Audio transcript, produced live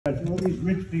All these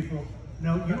rich people,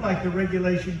 no, you like the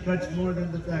regulation cuts more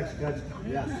than the tax cuts.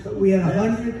 Yeah. But we had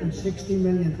 160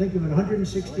 million, think of it,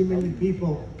 160 million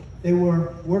people, they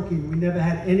were working. We never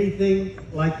had anything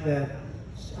like that.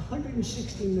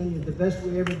 160 million, the best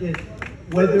we ever did.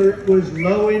 Whether it was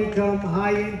low income,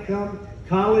 high income,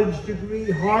 college degree,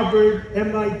 Harvard,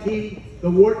 MIT, the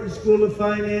Wharton School of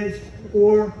Finance,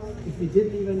 or if you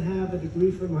didn't even have a degree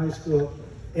from high school,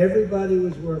 everybody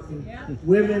was working.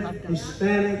 Women,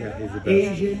 Hispanic,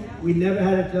 Asian, we never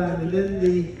had a time. And then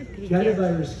the China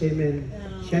virus came in,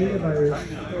 China virus.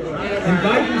 And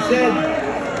Biden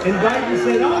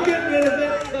said, I'll get rid of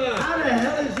it. How the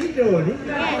hell is he doing? He's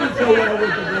not doing so well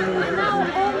with the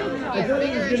virus. I thought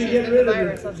he was going to get rid of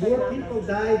it. More people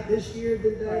died this year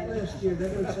than died last year.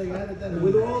 Everyone's saying, I don't know,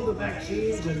 with all the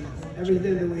vaccines and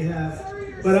everything that we have.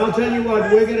 But I'll tell you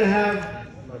what, we're going to have,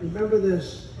 remember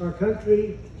this, our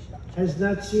country has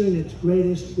not seen its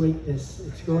greatest greatness.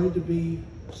 It's going to be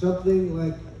something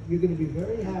like, you're going to be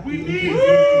very happy.